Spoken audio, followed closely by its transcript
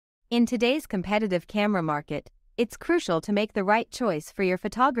In today's competitive camera market, it's crucial to make the right choice for your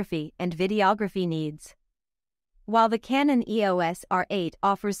photography and videography needs. While the Canon EOS R8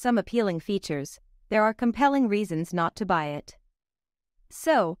 offers some appealing features, there are compelling reasons not to buy it.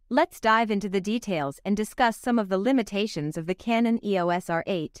 So, let's dive into the details and discuss some of the limitations of the Canon EOS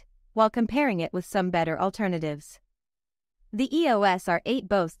R8, while comparing it with some better alternatives. The EOS R8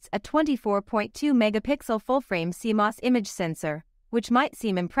 boasts a 24.2 megapixel full-frame CMOS image sensor, which might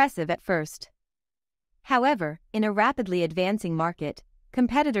seem impressive at first. However, in a rapidly advancing market,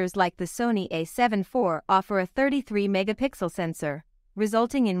 competitors like the Sony A7 IV offer a 33 megapixel sensor,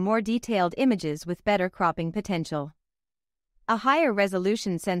 resulting in more detailed images with better cropping potential. A higher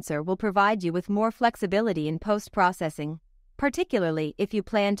resolution sensor will provide you with more flexibility in post-processing, particularly if you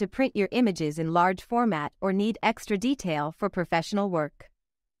plan to print your images in large format or need extra detail for professional work.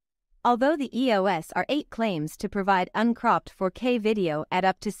 Although the EOS R8 claims to provide uncropped 4K video at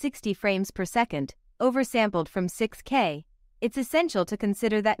up to 60 frames per second, oversampled from 6K, it's essential to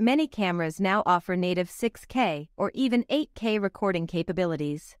consider that many cameras now offer native 6K or even 8K recording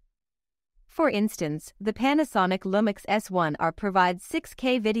capabilities. For instance, the Panasonic Lumix S1R provides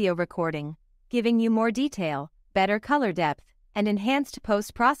 6K video recording, giving you more detail, better color depth, and enhanced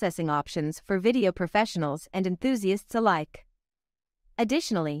post-processing options for video professionals and enthusiasts alike.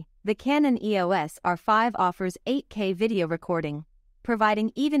 Additionally, the Canon EOS R5 offers 8K video recording,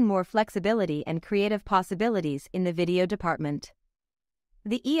 providing even more flexibility and creative possibilities in the video department.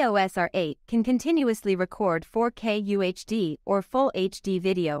 The EOS R8 can continuously record 4K UHD or Full HD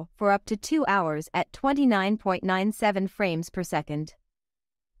video for up to 2 hours at 29.97 frames per second.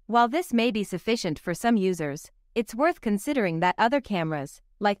 While this may be sufficient for some users, it's worth considering that other cameras,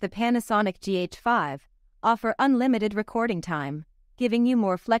 like the Panasonic GH5, offer unlimited recording time, giving you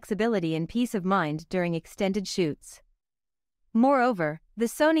more flexibility and peace of mind during extended shoots. Moreover, the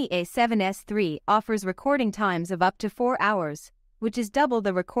Sony A7 III offers recording times of up to 4 hours, which is double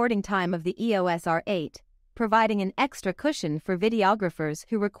the recording time of the EOS R8, providing an extra cushion for videographers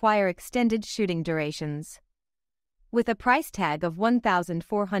who require extended shooting durations. With a price tag of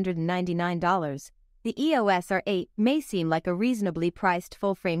 $1,499, the EOS R8 may seem like a reasonably priced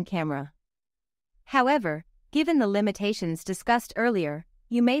full-frame camera. However, given the limitations discussed earlier,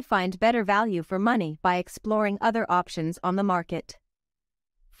 you may find better value for money by exploring other options on the market.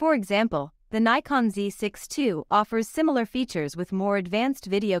 For example, the Nikon Z6 II offers similar features with more advanced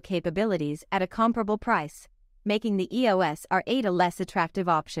video capabilities at a comparable price, making the EOS R8 a less attractive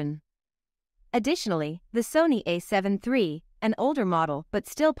option. Additionally, the Sony A7 III, an older model but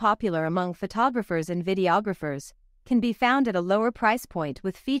still popular among photographers and videographers, can be found at a lower price point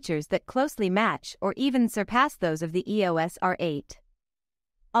with features that closely match or even surpass those of the EOS R8.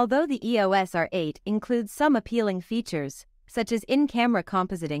 Although the EOS R8 includes some appealing features, such as in-camera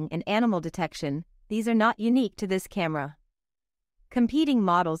compositing and animal detection, these are not unique to this camera. Competing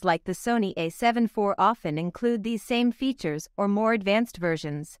models like the Sony A7 IV often include these same features or more advanced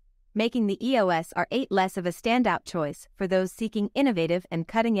versions, making the EOS R8 less of a standout choice for those seeking innovative and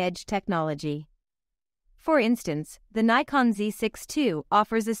cutting-edge technology. For instance, the Nikon Z6 II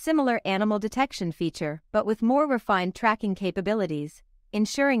offers a similar animal detection feature but with more refined tracking capabilities,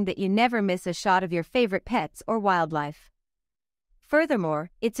 ensuring that you never miss a shot of your favorite pets or wildlife.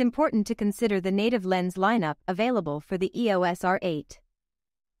 Furthermore, it's important to consider the native lens lineup available for the EOS R8.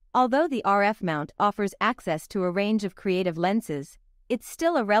 Although the RF mount offers access to a range of creative lenses, it's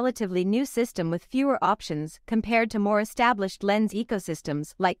still a relatively new system with fewer options compared to more established lens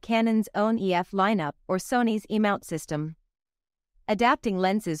ecosystems like Canon's own EF lineup or Sony's E-mount system. Adapting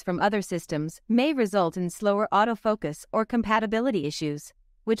lenses from other systems may result in slower autofocus or compatibility issues,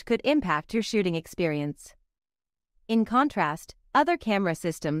 which could impact your shooting experience. In contrast, other camera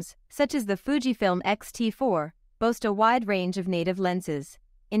systems, such as the Fujifilm X-T4, boast a wide range of native lenses,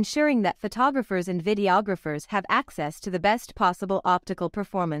 ensuring that photographers and videographers have access to the best possible optical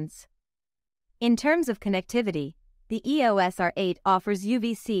performance. In terms of connectivity, the EOS R8 offers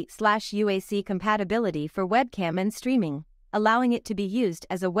UVC/UAC compatibility for webcam and streaming, allowing it to be used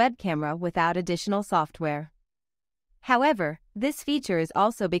as a web camera without additional software. However, this feature is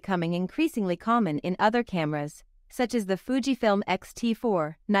also becoming increasingly common in other cameras, such as the Fujifilm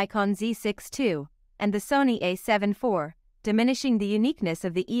X-T4, Nikon Z6 II, and the Sony A7 IV, diminishing the uniqueness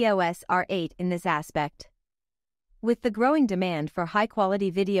of the EOS R8 in this aspect. With the growing demand for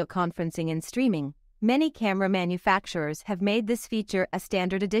high-quality video conferencing and streaming, many camera manufacturers have made this feature a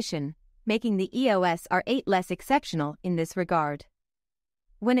standard edition, making the EOS R8 less exceptional in this regard.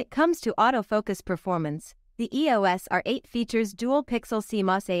 When it comes to autofocus performance, the EOS R8 features dual-pixel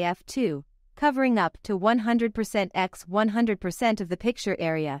CMOS AF2, covering up to 100% x 100% of the picture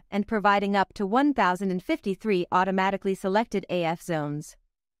area and providing up to 1053 automatically selected AF zones.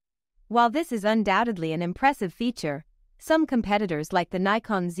 While this is undoubtedly an impressive feature, some competitors like the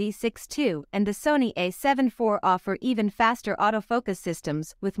Nikon Z6 II and the Sony A7 IV offer even faster autofocus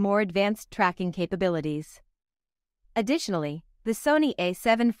systems with more advanced tracking capabilities. Additionally, the Sony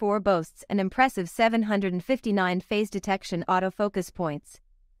A7 IV boasts an impressive 759 phase detection autofocus points,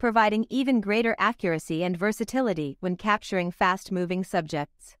 providing even greater accuracy and versatility when capturing fast-moving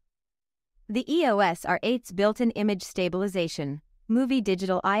subjects. The EOS R8's built-in image stabilization, Movie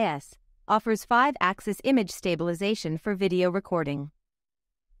Digital IS, offers 5-axis image stabilization for video recording.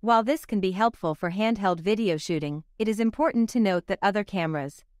 While this can be helpful for handheld video shooting, it is important to note that other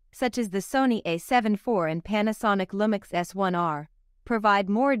cameras, such as the Sony A7 IV and Panasonic Lumix S1R, provide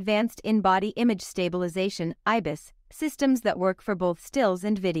more advanced in-body image stabilization (IBIS) systems that work for both stills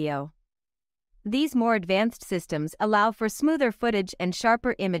and video. These more advanced systems allow for smoother footage and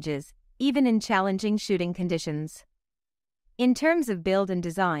sharper images, even in challenging shooting conditions. In terms of build and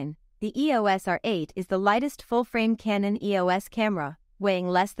design, the EOS R8 is the lightest full-frame Canon EOS camera, weighing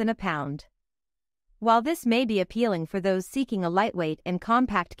less than a pound. While this may be appealing for those seeking a lightweight and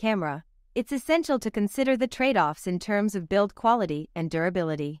compact camera, it's essential to consider the trade-offs in terms of build quality and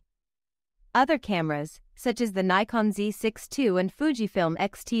durability. Other cameras, such as the Nikon Z6 II and Fujifilm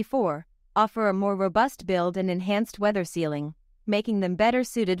X-T4, offer a more robust build and enhanced weather sealing, making them better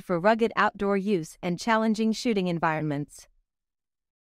suited for rugged outdoor use and challenging shooting environments.